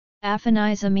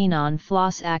Aphanizomenon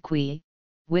flos aquae,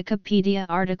 Wikipedia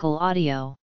article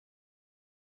audio.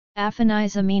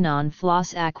 Aphanizomenon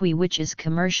flos aquae, which is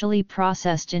commercially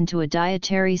processed into a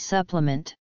dietary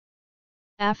supplement.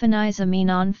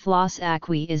 Aphanizomenon flos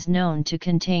aquae is known to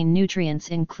contain nutrients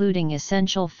including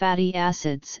essential fatty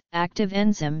acids, active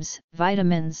enzymes,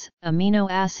 vitamins, amino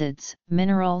acids,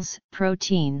 minerals,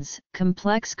 proteins,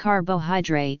 complex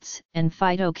carbohydrates, and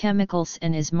phytochemicals,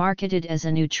 and is marketed as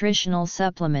a nutritional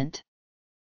supplement.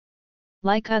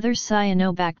 Like other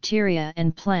cyanobacteria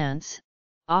and plants,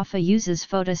 Apha uses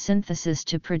photosynthesis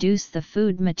to produce the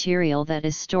food material that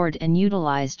is stored and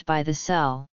utilized by the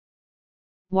cell.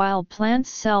 While plants'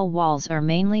 cell walls are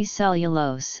mainly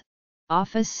cellulose,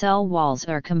 Apha's cell walls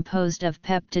are composed of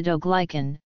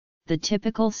peptidoglycan, the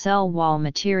typical cell wall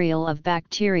material of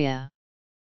bacteria.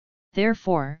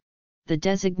 Therefore, the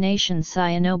designation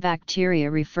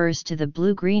cyanobacteria refers to the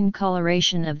blue-green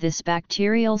coloration of this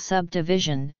bacterial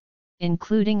subdivision,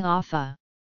 including Apha.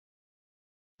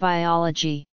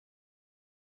 Biology.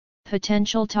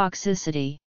 Potential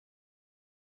toxicity.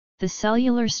 The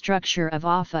cellular structure of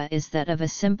Apha is that of a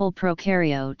simple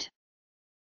prokaryote.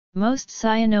 Most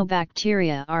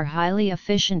cyanobacteria are highly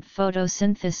efficient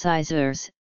photosynthesizers,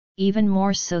 even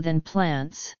more so than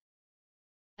plants.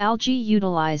 Algae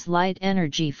utilize light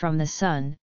energy from the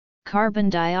sun, carbon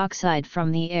dioxide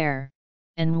from the air,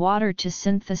 and water to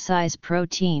synthesize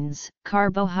proteins,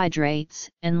 carbohydrates,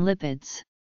 and lipids.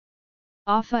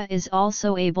 Apha is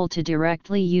also able to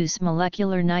directly use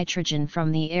molecular nitrogen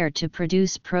from the air to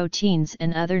produce proteins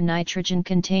and other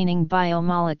nitrogen-containing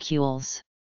biomolecules.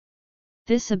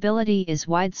 This ability is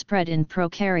widespread in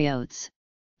prokaryotes,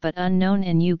 but unknown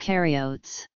in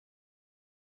eukaryotes.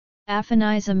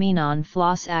 Aphanizomenon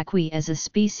flos aquae as a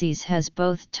species has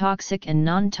both toxic and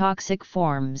non-toxic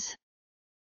forms.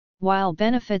 While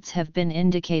benefits have been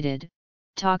indicated,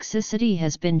 toxicity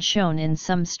has been shown in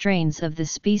some strains of the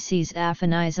species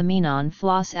Aphanizomenon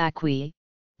flos aquae,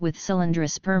 with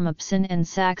cylindrospermopsin and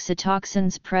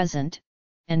saxitoxins present,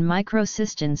 and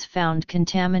microcystins found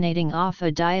contaminating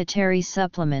Apha dietary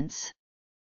supplements.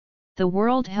 The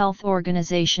World Health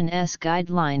Organization's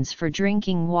guidelines for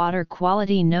drinking water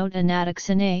quality note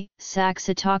anatoxin,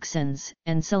 saxitoxins,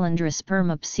 and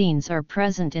cylindrospermopsins are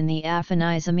present in the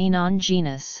Aphanizomenon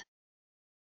genus.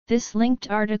 This linked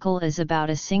article is about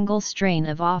a single strain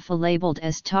of Apha labeled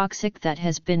as toxic that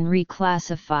has been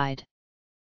reclassified.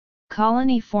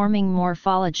 Colony-forming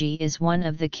morphology is one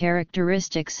of the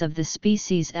characteristics of the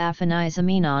species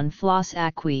Aphanizomenon flos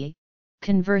aquae.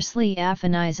 Conversely,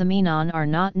 Aphanizomenon are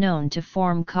not known to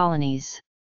form colonies.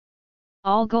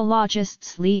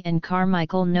 Algologists Lee and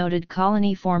Carmichael noted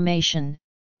colony formation,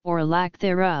 or lack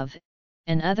thereof,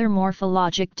 and other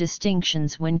morphologic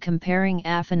distinctions when comparing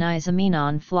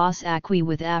Aphanizomenon flos aquae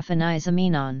with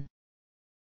Aphanizomenon.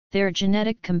 Their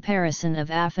genetic comparison of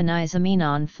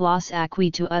Aphanizomenon flos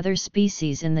aquae to other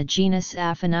species in the genus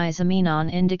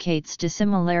Aphanizomenon indicates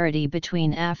dissimilarity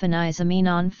between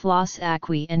Aphanizomenon flos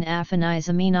aquae and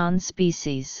Aphanizomenon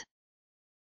species.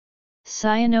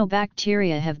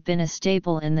 Cyanobacteria have been a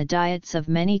staple in the diets of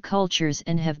many cultures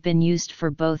and have been used for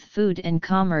both food and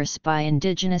commerce by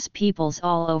indigenous peoples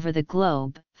all over the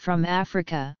globe, from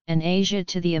Africa and Asia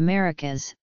to the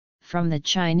Americas, from the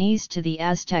Chinese to the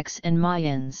Aztecs and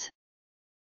Mayans.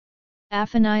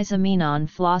 Aphanizomenon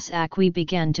flos aquae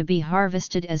began to be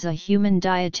harvested as a human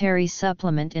dietary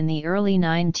supplement in the early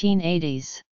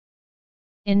 1980s.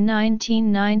 In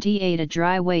 1998, a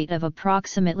dry weight of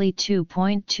approximately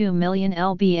 2.2 million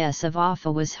lbs of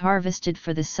Apha was harvested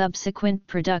for the subsequent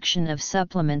production of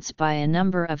supplements by a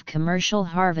number of commercial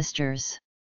harvesters.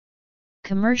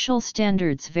 Commercial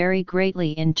standards vary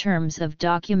greatly in terms of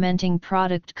documenting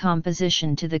product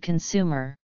composition to the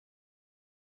consumer.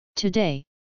 Today,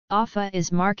 Apha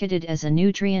is marketed as a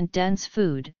nutrient-dense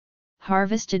food,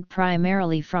 harvested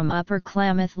primarily from Upper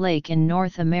Klamath Lake in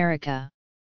North America.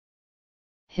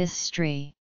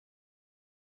 History.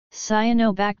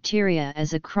 Cyanobacteria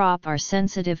as a crop are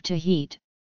sensitive to heat,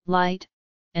 light,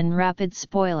 and rapid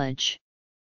spoilage.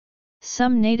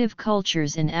 Some native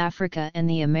cultures in Africa and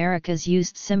the Americas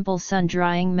used simple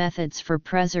sun-drying methods for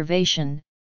preservation,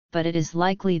 but it is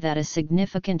likely that a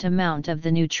significant amount of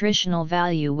the nutritional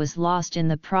value was lost in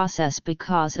the process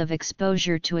because of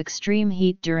exposure to extreme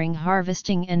heat during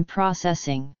harvesting and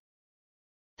processing.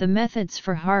 The methods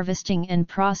for harvesting and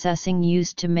processing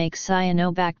used to make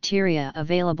cyanobacteria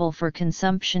available for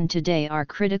consumption today are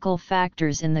critical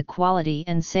factors in the quality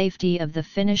and safety of the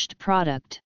finished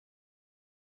product.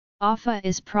 Apha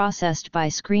is processed by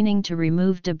screening to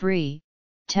remove debris,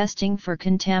 testing for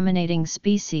contaminating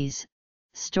species,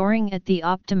 storing at the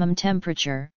optimum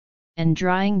temperature, and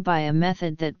drying by a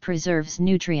method that preserves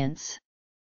nutrients.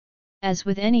 As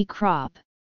with any crop,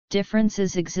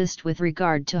 differences exist with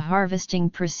regard to harvesting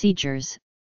procedures,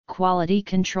 quality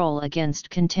control against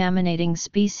contaminating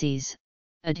species,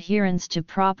 adherence to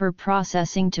proper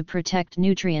processing to protect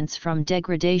nutrients from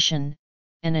degradation,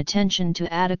 and attention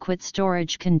to adequate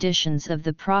storage conditions of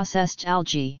the processed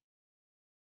algae.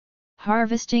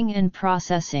 Harvesting and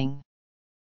processing.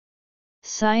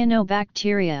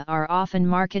 Cyanobacteria are often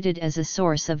marketed as a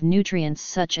source of nutrients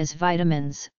such as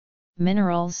vitamins,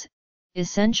 minerals,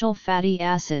 essential fatty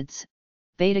acids,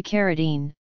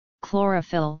 beta-carotene,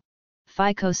 chlorophyll,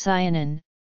 phycocyanin,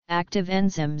 active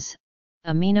enzymes,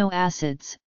 amino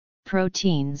acids,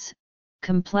 proteins,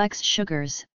 complex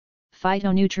sugars,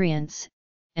 phytonutrients,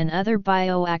 and other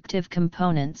bioactive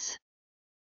components.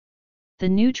 The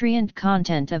nutrient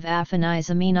content of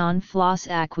Aphanizomenon flos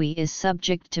aquae is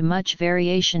subject to much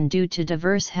variation due to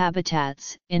diverse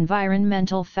habitats,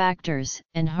 environmental factors,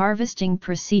 and harvesting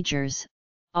procedures,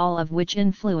 all of which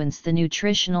influence the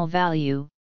nutritional value.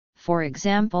 For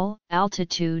example,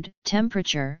 altitude,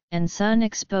 temperature, and sun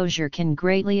exposure can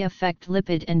greatly affect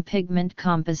lipid and pigment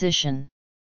composition.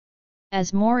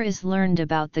 As more is learned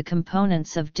about the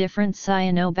components of different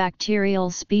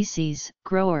cyanobacterial species,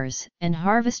 growers and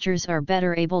harvesters are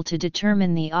better able to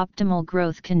determine the optimal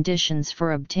growth conditions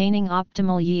for obtaining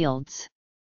optimal yields.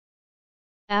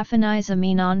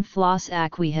 Aphanizomenon flos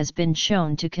aquae has been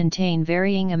shown to contain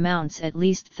varying amounts at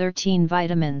least 13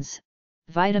 vitamins,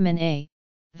 vitamin A,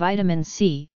 vitamin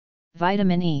C,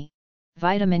 vitamin E,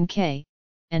 vitamin K,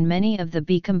 and many of the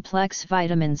B-complex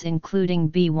vitamins including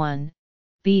B1,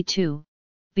 B2,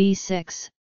 B6,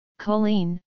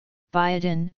 choline,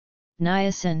 biotin,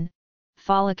 niacin,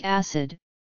 folic acid,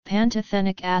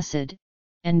 pantothenic acid,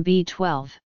 and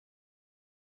B12.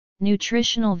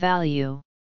 Nutritional value.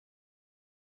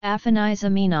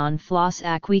 Aphanizomenon flos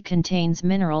aquae contains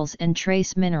minerals and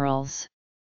trace minerals.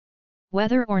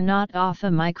 Whether or not Apha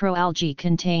microalgae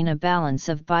contain a balance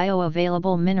of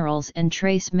bioavailable minerals and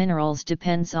trace minerals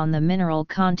depends on the mineral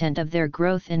content of their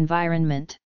growth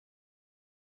environment.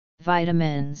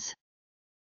 Vitamins.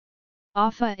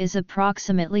 Apha is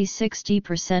approximately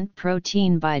 60%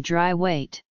 protein by dry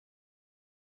weight.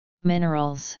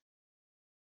 Minerals.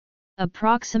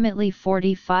 Approximately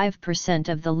 45%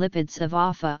 of the lipids of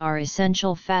Apha are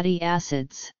essential fatty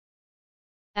acids.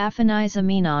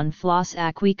 Aphanizomenon flos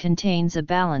aquae contains a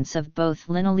balance of both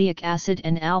linoleic acid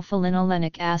and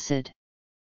alpha-linolenic acid.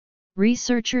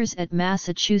 Researchers at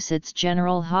Massachusetts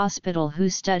General Hospital who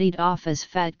studied Apha's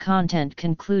fat content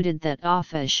concluded that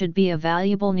Apha should be a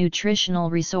valuable nutritional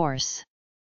resource.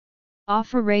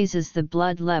 Apha raises the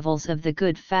blood levels of the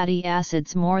good fatty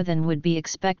acids more than would be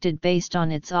expected based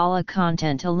on its ALA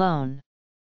content alone.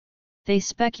 They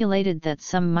speculated that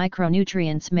some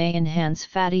micronutrients may enhance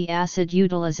fatty acid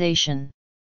utilization.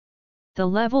 The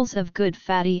levels of good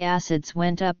fatty acids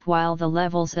went up while the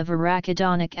levels of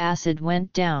arachidonic acid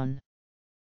went down.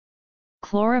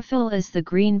 Chlorophyll is the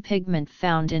green pigment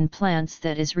found in plants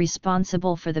that is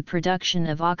responsible for the production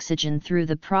of oxygen through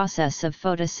the process of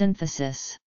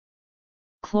photosynthesis.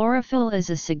 Chlorophyll is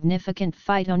a significant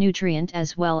phytonutrient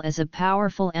as well as a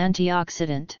powerful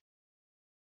antioxidant.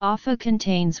 Apha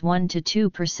contains 1 to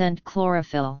 2%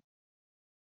 chlorophyll.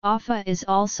 Apha is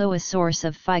also a source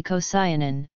of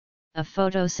phycocyanin, a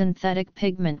photosynthetic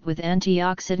pigment with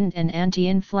antioxidant and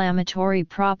anti-inflammatory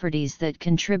properties that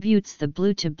contributes the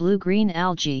blue to blue-green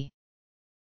algae.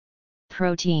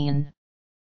 Protein.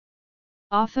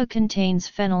 Apha contains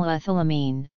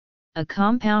phenylethylamine, a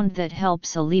compound that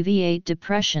helps alleviate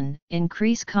depression,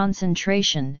 increase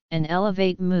concentration, and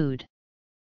elevate mood.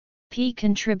 P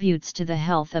contributes to the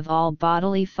health of all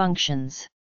bodily functions.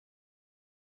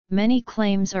 Many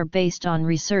claims are based on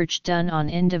research done on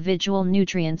individual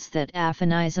nutrients that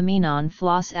Aphanizomenon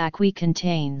flos aquae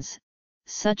contains,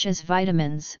 such as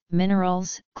vitamins,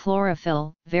 minerals,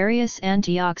 chlorophyll, various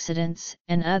antioxidants,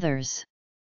 and others.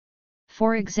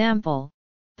 For example,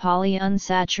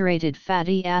 polyunsaturated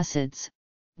fatty acids,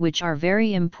 which are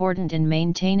very important in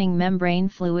maintaining membrane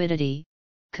fluidity,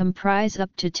 comprise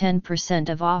up to 10%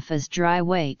 of Apha's dry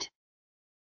weight.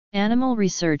 Animal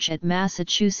research at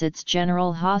Massachusetts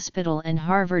General Hospital and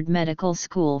Harvard Medical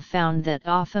School found that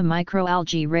Apha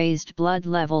microalgae raised blood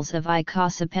levels of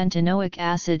eicosapentaenoic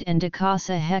acid and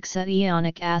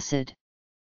docosahexaenoic acid.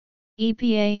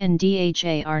 EPA and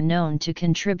DHA are known to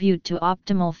contribute to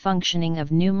optimal functioning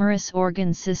of numerous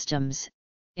organ systems,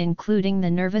 including the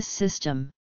nervous system.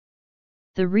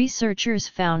 The researchers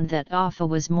found that Apha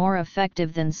was more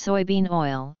effective than soybean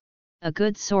oil, a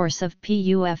good source of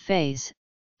PUFAs,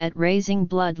 at raising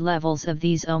blood levels of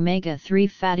these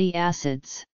omega-3 fatty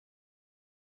acids.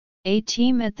 A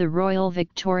team at the Royal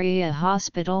Victoria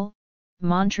Hospital,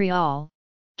 Montreal,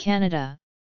 Canada,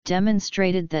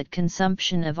 demonstrated that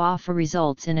consumption of aquae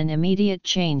results in an immediate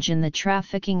change in the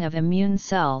trafficking of immune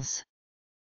cells.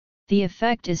 The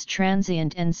effect is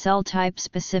transient and cell type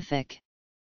specific.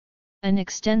 An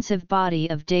extensive body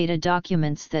of data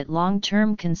documents that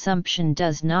long-term consumption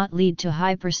does not lead to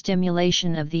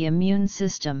hyperstimulation of the immune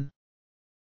system.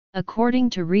 According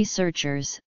to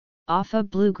researchers, aqua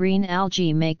blue-green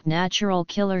algae make natural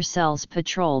killer cells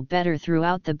patrol better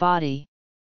throughout the body.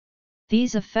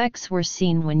 These effects were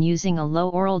seen when using a low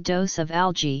oral dose of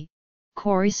algae,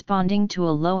 corresponding to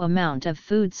a low amount of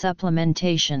food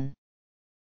supplementation.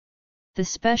 The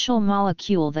special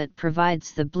molecule that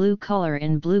provides the blue color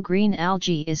in blue-green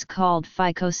algae is called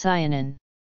phycocyanin.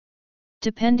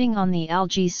 Depending on the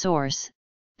algae source,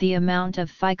 the amount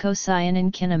of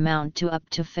phycocyanin can amount to up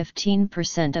to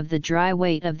 15% of the dry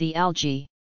weight of the algae.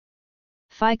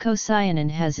 Phycocyanin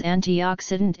has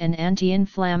antioxidant and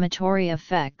anti-inflammatory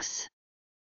effects.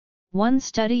 One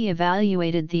study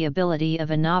evaluated the ability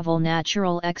of a novel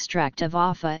natural extract of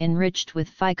aqua enriched with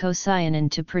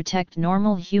phycocyanin to protect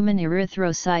normal human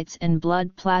erythrocytes and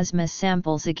blood plasma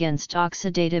samples against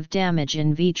oxidative damage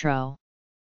in vitro.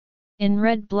 In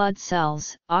red blood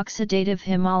cells, oxidative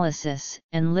hemolysis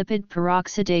and lipid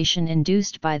peroxidation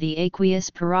induced by the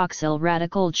aqueous peroxyl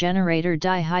radical generator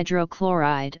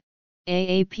dihydrochloride,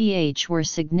 AAPH, were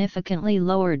significantly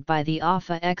lowered by the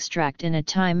aqua extract in a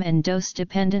time and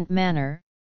dose-dependent manner.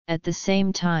 At the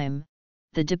same time,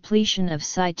 the depletion of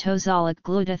cytosolic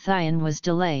glutathione was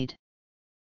delayed.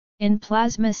 In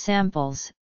plasma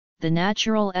samples, the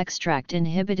natural extract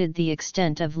inhibited the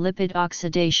extent of lipid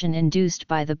oxidation induced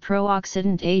by the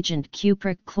pro-oxidant agent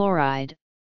cupric chloride.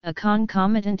 A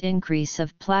concomitant increase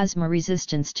of plasma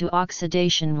resistance to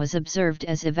oxidation was observed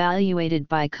as evaluated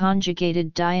by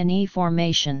conjugated diene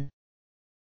formation.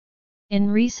 In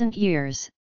recent years,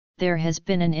 there has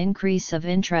been an increase of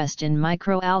interest in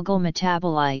microalgal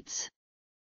metabolites.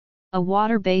 A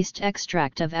water-based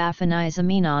extract of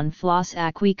Aphanizomenon flos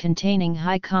aquae containing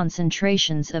high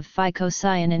concentrations of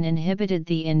phycocyanin inhibited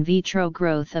the in vitro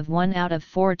growth of 1 out of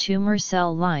 4 tumor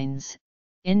cell lines,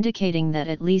 indicating that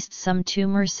at least some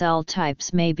tumor cell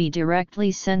types may be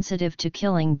directly sensitive to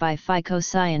killing by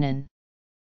phycocyanin.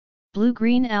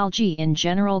 Blue-green algae in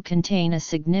general contain a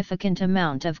significant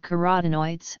amount of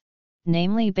carotenoids,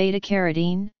 namely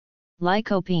beta-carotene,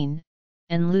 lycopene,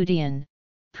 and lutein,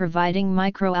 providing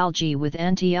microalgae with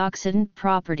antioxidant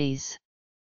properties.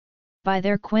 By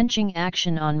their quenching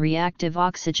action on reactive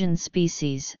oxygen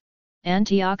species,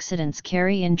 antioxidants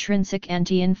carry intrinsic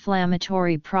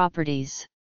anti-inflammatory properties.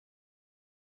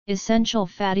 Essential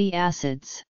fatty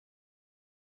acids.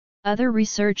 Other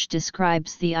research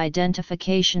describes the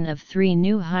identification of 3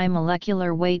 new high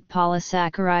molecular weight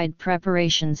polysaccharide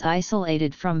preparations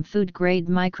isolated from food-grade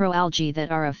microalgae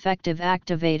that are effective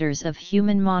activators of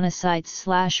human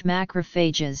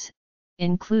monocytes/macrophages,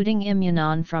 including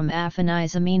immunon from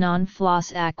Aphanizomenon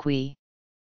flos aquae.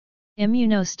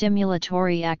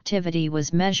 Immunostimulatory activity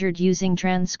was measured using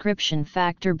transcription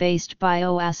factor-based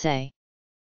bioassay.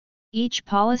 Each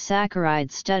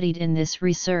polysaccharide studied in this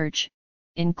research,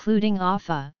 including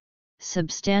aqua,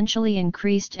 substantially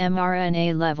increased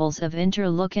mRNA levels of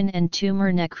interleukin and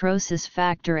tumor necrosis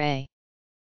factor A.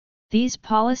 These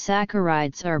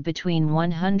polysaccharides are between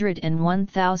 100 and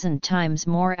 1000 times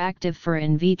more active for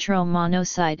in vitro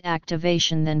monocyte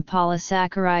activation than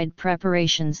polysaccharide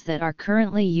preparations that are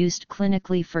currently used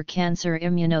clinically for cancer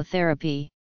immunotherapy.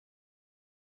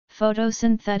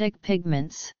 Photosynthetic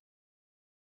pigments.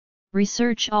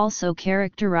 Research also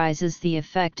characterizes the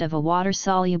effect of a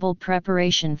water-soluble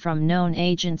preparation from known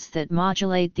agents that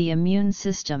modulate the immune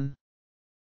system.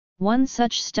 One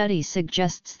such study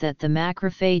suggests that the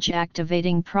macrophage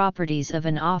activating properties of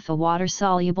an aqua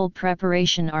water-soluble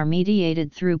preparation are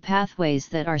mediated through pathways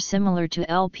that are similar to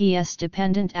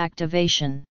LPS-dependent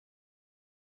activation.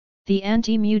 The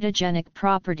anti-mutagenic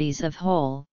properties of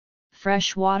whole,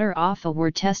 freshwater aqua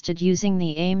were tested using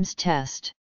the Ames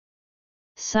test.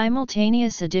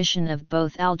 Simultaneous addition of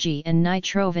both algae and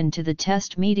nitrovin to the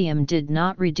test medium did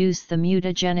not reduce the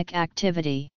mutagenic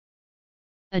activity.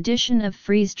 Addition of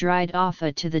freeze-dried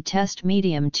aqua to the test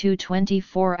medium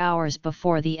 24 hours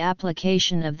before the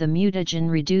application of the mutagen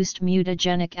reduced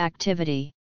mutagenic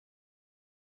activity.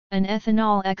 An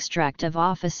ethanol extract of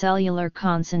aqua cellular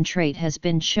concentrate has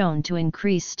been shown to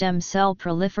increase stem cell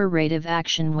proliferative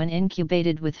action when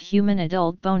incubated with human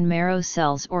adult bone marrow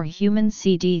cells or human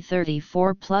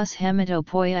CD34+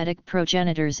 hematopoietic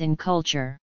progenitors in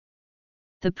culture.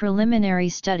 The preliminary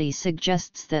study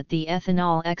suggests that the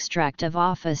ethanol extract of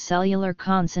APHA cellular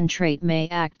concentrate may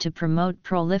act to promote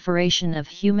proliferation of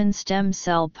human stem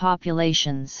cell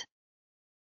populations.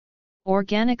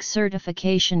 Organic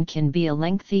certification can be a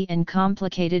lengthy and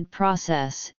complicated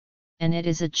process, and it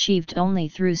is achieved only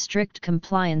through strict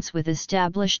compliance with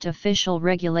established official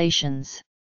regulations.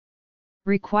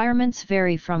 Requirements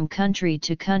vary from country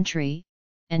to country,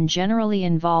 and generally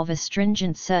involve a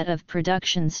stringent set of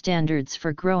production standards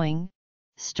for growing,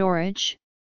 storage,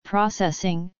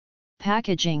 processing,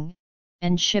 packaging,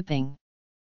 and shipping.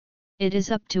 It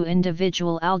is up to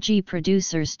individual algae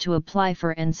producers to apply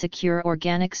for and secure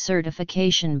organic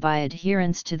certification by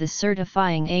adherence to the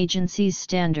certifying agency's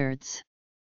standards.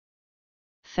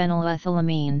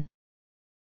 Phenylethylamine.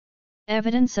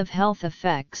 Evidence of health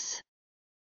effects.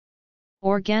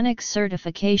 Organic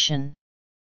certification.